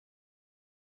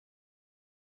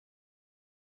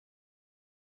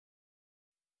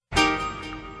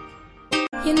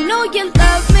You know you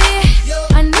love me,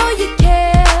 I know you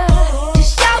care.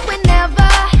 Just shout whenever,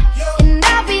 and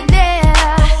I'll be there.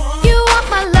 You want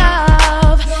my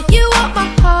love, you want my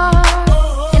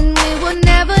heart, and we will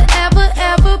never, ever,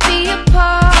 ever be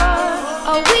apart.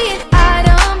 Are we an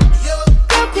item?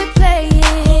 Girl, quit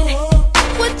playing.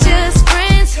 We're just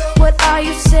friends, what are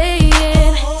you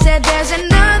saying? Said there's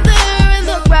another,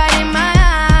 look right in my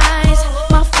eyes.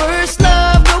 My first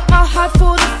love broke my heart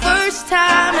for the first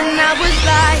time, and I was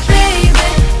like, baby,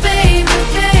 baby,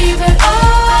 baby,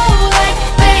 oh, like,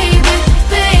 baby,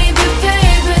 baby,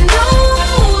 baby, no,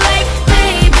 like,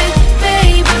 baby,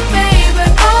 baby, baby,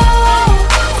 oh,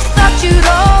 thought you'd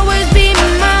always be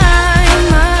mine,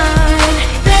 mine,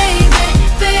 baby,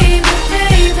 baby,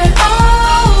 baby,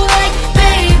 oh, like,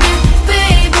 baby,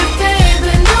 baby,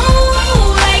 baby, no,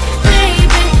 like,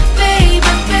 baby,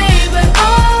 baby, baby,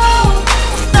 oh,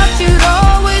 thought you'd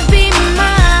always be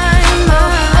mine,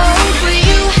 mine. For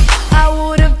you, I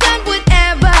would've done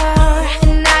whatever,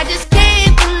 and I just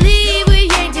can't believe we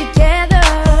ain't together.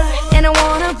 And I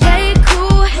wanna play it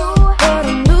cool, but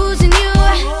I'm losing you.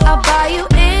 I'll buy you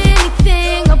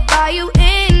anything, I'll buy you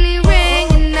any ring,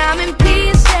 and I'm in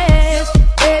pieces.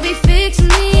 Baby, fix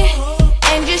me,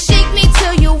 and just shake me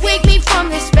till you wake me from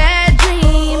this bad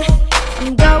dream.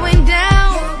 I'm going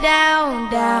down, down,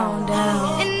 down,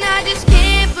 down, and I just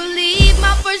can't believe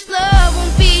my first love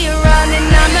won't be around.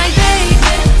 And I'm like, baby,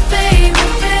 baby,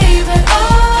 baby,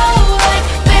 oh, like,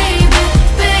 baby,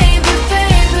 baby,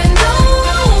 baby, no,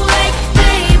 like,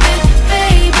 baby,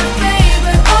 baby,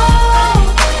 baby, oh,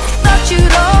 thought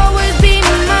you'd always be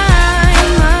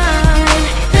mine, mine,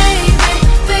 baby,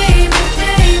 baby,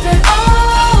 baby,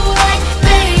 oh, like,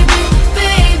 baby,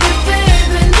 baby,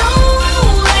 baby, no,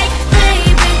 like,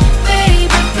 baby,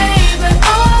 baby, baby,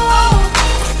 oh,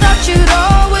 thought you'd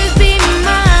always be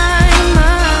mine,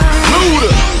 mine. Luda.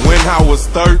 When I was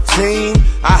 13,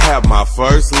 I had my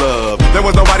first love. There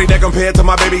was nobody that compared to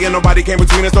my baby, and nobody came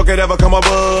between us or could ever come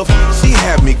above. She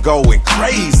had me going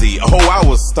crazy, oh, I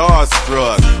was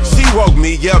starstruck. She woke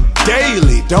me up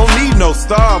daily, don't need no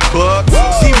Starbucks.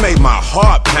 She made my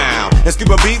heart pound and skip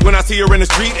a beat when I see her in the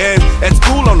street and at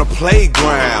school on the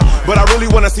playground. But I really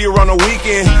wanna see her on the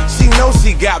weekend. She knows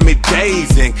she got me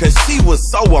dazing, cause she was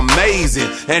so amazing.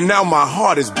 And now my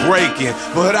heart is breaking,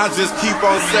 but I just keep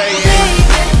on saying,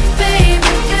 Baby,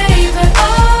 baby,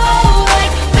 oh,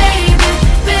 like, baby,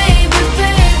 baby,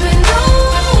 baby, no,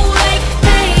 like,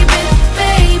 baby,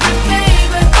 baby,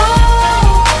 baby,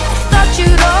 oh, thought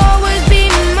you'd always be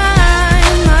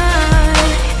mine, mine,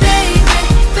 baby,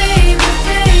 baby,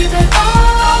 baby,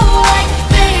 oh, like,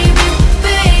 baby,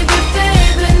 baby,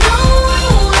 baby, no,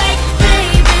 like,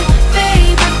 baby,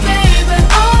 baby, baby,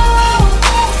 oh,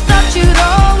 thought you'd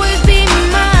always be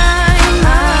mine,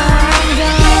 mine.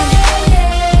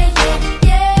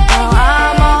 Now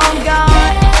I'm all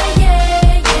gone.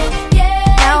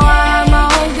 Now I'm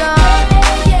all gone.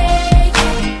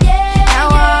 Now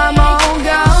I'm all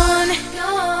gone.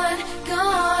 Gone,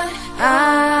 gone.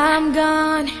 I'm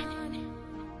gone.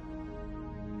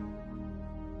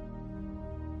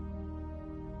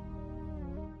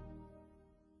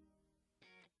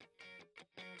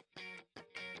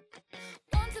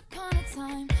 Once upon a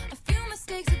time, a few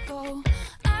mistakes ago,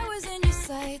 I was in your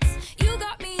sights. You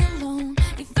got me alone.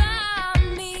 You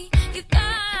found me. You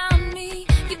found me.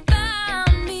 You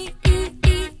found me.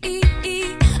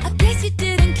 I guess you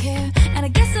didn't care, and I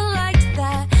guess I liked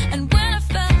that. And when I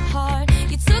fell hard,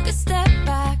 you took a step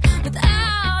back.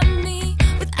 Without me,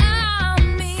 without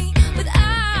me,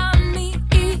 without me.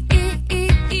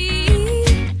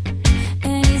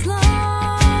 And he's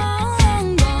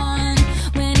long gone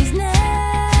when he's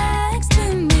next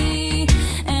to me.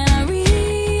 And I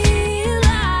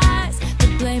realize the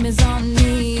blame is on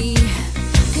me.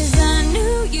 'Cause I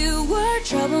knew you were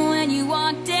trouble when you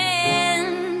walked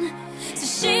in. So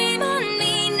shame on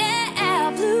me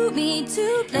now, flew me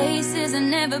to places I've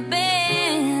never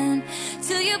been.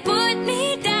 Till you put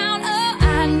me down, oh,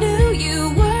 I knew you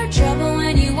were trouble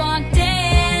when you walked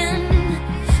in.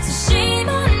 So shame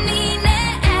on me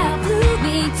now, flew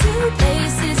me to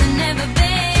places I've never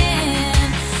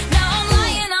been. Now I'm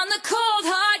lying on the cold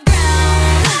hard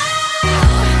ground.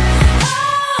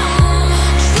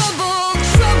 Trouble,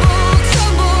 trouble,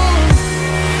 trouble.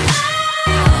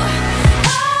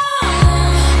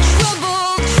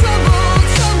 Trouble, trouble,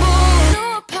 trouble. No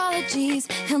apologies,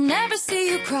 he'll never see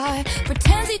you cry.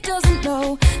 Pretends he doesn't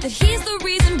know that he's the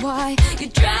reason why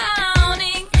you're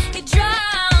drowning, you're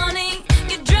drowning,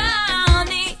 you're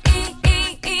drowning.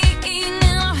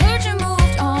 Now I heard you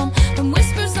moved on from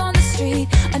whispers on the street.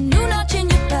 A new notch in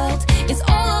your belt is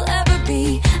all I'll ever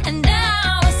be. And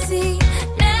now I see,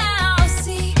 now I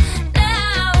see.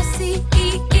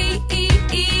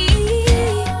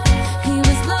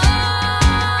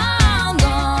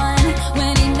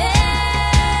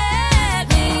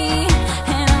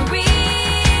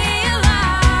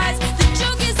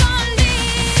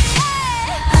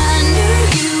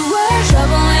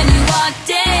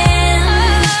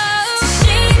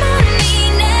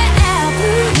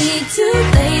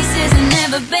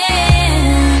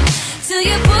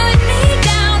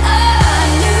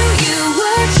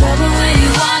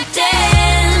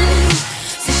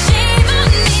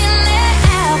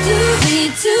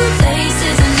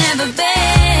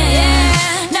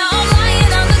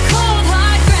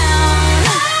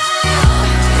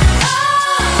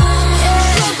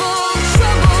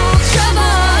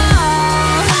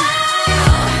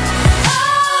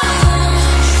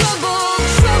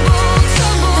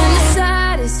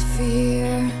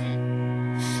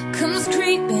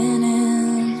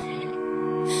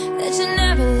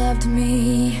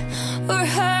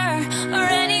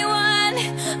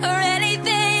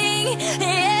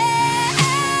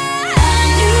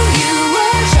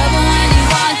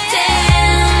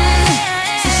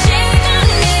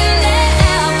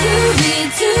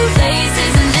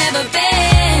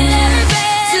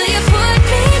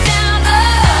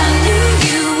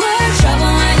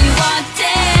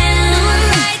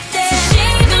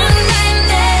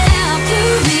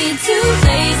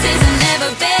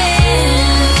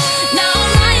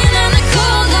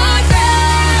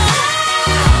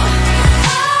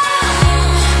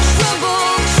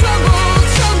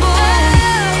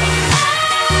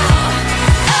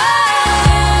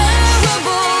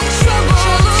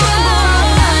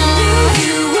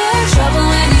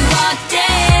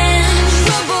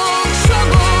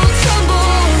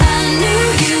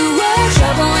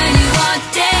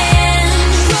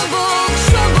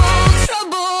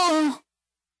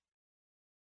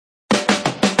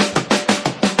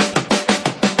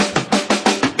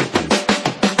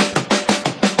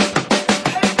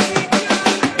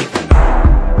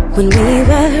 When we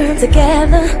were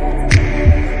together,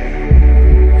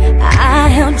 I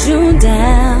held you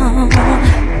down.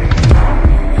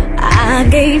 I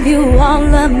gave you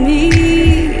all of me,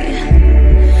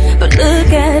 but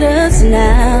look at us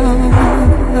now,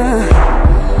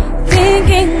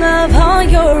 thinking of all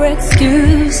your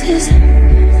excuses,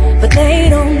 but they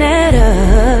don't add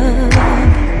up.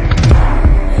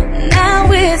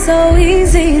 Now it's so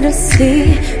easy to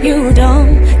see you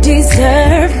don't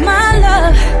deserve my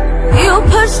love. You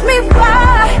pushed me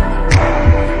by,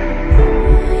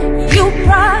 you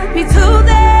brought me to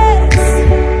this.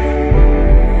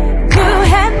 You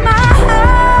had my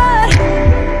heart,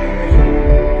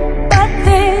 but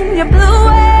then you blew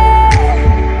it.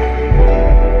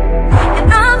 And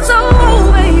I'm so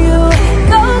over you,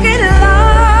 go get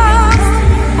lost.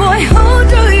 Boy, who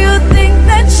do you think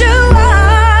that you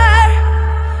are?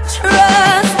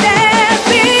 Trust and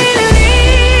believe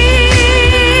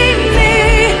me,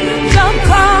 don't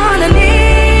call and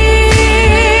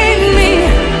need me.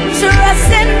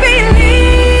 Trust and believe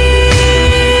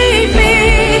me,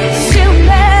 she'll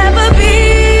never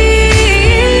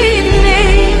beat me.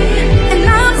 And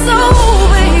I'm so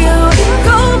over you,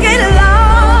 go get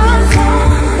lost.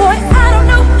 Boy, I don't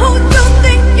know who you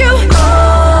think you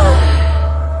are.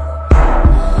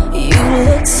 You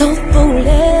look so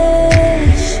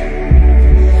foolish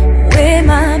with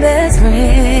my best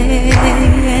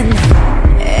friend,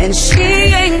 and she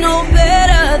ain't no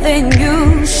better than you.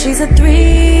 She's a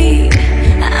 3,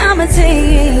 I'm a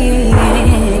 10.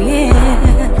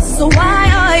 So why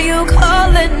are you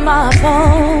calling my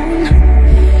phone?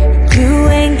 You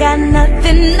ain't got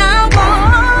nothing I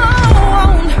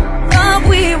want. Thought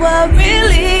we were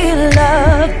really in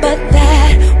love, but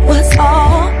that was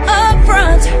all up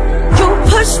front. You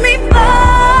pushed me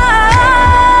far,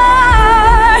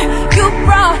 you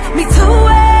brought me to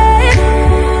it.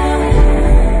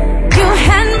 You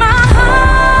had my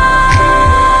heart,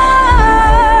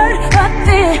 but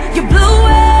then you blew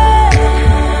it.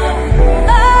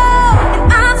 Oh,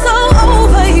 and I'm so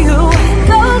over you,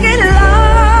 go get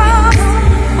lost.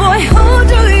 Boy, who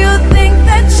do you think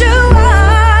that you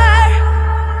are?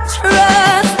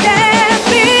 Trust and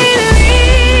believe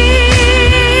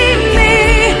me,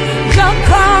 don't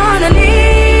call and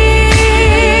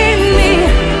need me.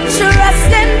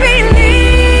 Trust and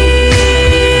believe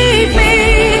me,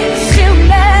 she'll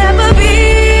never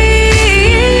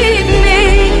beat me.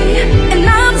 And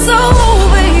I'm so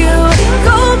over you,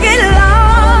 go get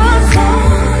lost.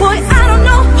 Boy, I don't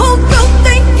know who you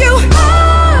think you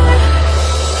are.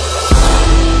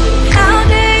 How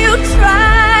dare you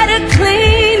try to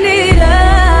clean it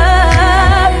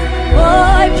up?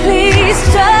 Boy, please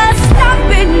just stop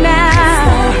it now.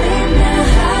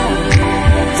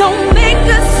 Don't make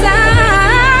a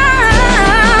sound,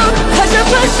 'cause you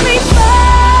pushed me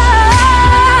far,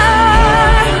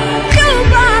 you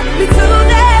brought me to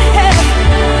this.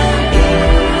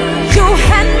 You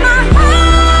had my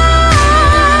heart,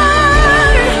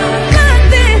 but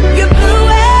then you blew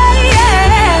it.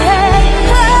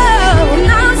 Oh, and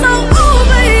I'm so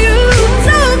over you,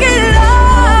 so get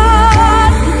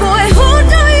lost. Boy, who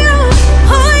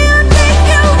think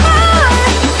you are?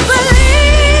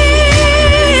 Believe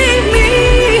me,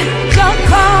 don't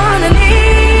call and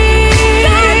need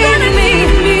me.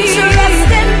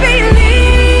 Trust and believe,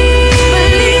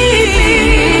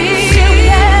 she'll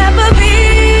never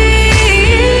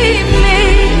beat me.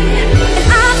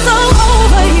 And I'm so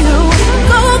over you,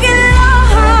 go get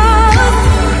lost.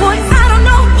 Boy, I don't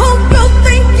know who you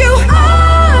think you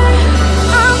are.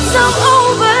 I'm so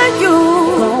over you,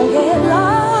 go get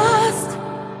lost.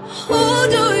 Who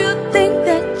do you think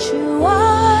that you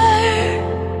are?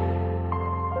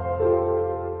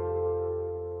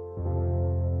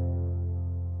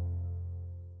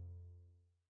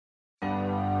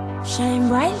 Shine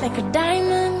bright like a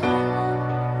diamond.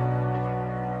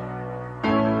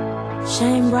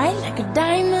 Shine bright like a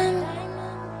diamond.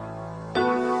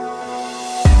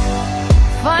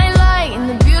 Fine light in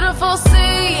the beautiful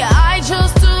sea. I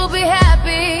chose to be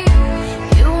happy.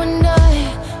 You and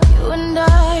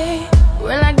I,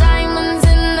 we're like diamonds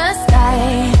in the sky.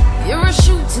 You're a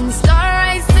shooting star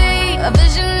I see, a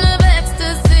vision of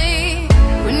ecstasy.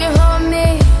 When you hold me,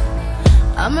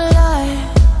 I'm alive.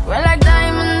 We're like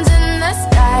diamonds in the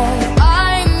sky.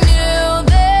 I knew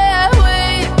that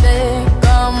we'd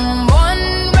become one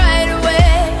right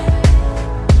away.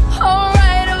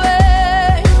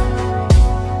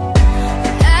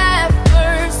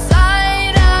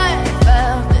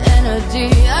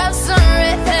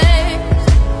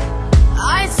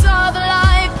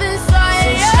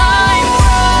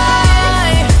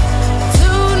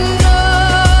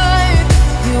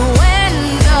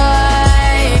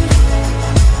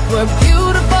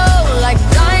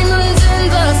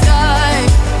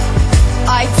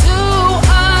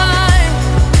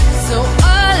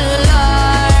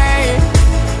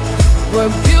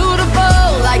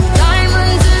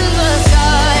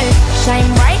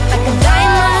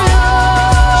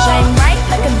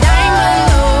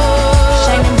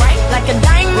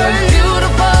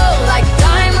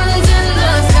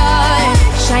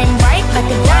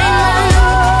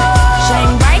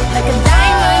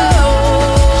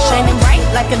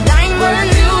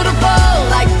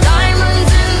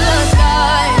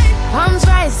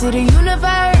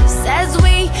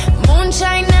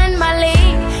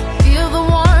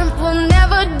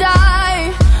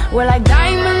 We're like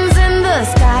diamonds in the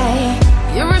sky.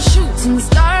 You're a shooting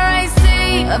star, I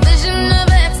see. A vision of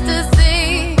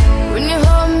ecstasy. When you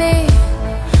hold me,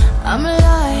 I'm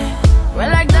alive. We're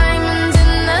like diamonds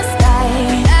in the sky.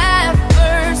 At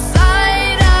first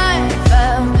sight, I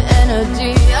felt the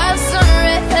energy of sun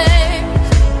rays.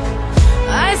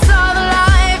 I saw the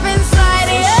life inside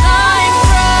you. Shine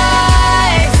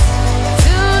bright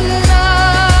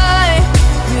tonight.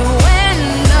 You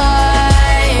and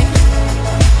I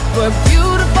were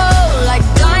beautiful like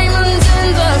diamonds in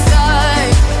the sky.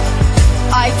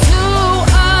 Eye to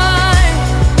eye,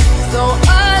 so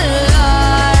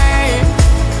alive.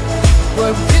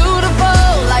 We're beautiful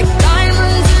like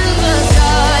diamonds in the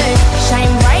sky.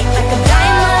 Shine bright like a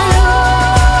diamond.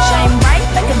 Shine bright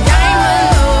like a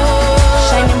diamond.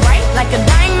 Shining bright like a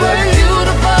diamond. We're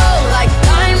beautiful like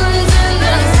diamonds in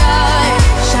the sky.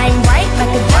 Shine bright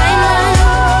like a diamond.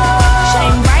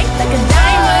 Shine bright like a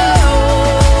diamond.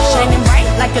 Shining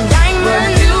bright like a diamond.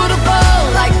 We're beautiful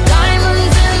like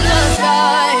diamonds in the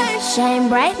sky. Shine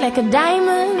bright like a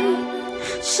diamond.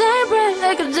 Shine bright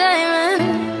like a diamond.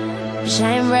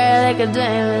 Shine bright like a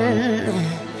diamond.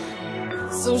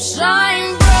 So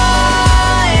shine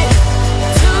bright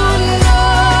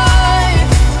tonight.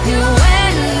 You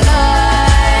and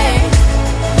I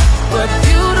were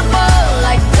beautiful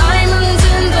like diamonds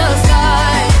in the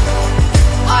sky.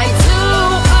 Eye to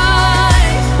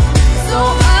eye, so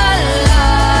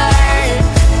alive.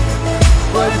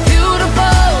 We're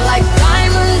beautiful like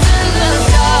diamonds in the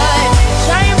sky.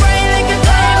 Shine bright like a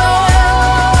diamond.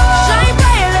 Shine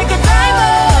bright like a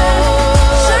diamond.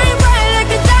 Shine bright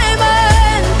like a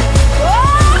diamond.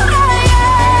 Oh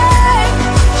yeah.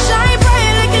 Shine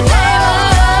bright like a diamond.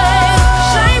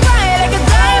 Shine bright like a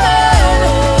diamond.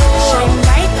 Shine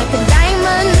bright like a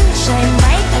diamond. Shine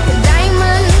bright like a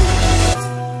diamond.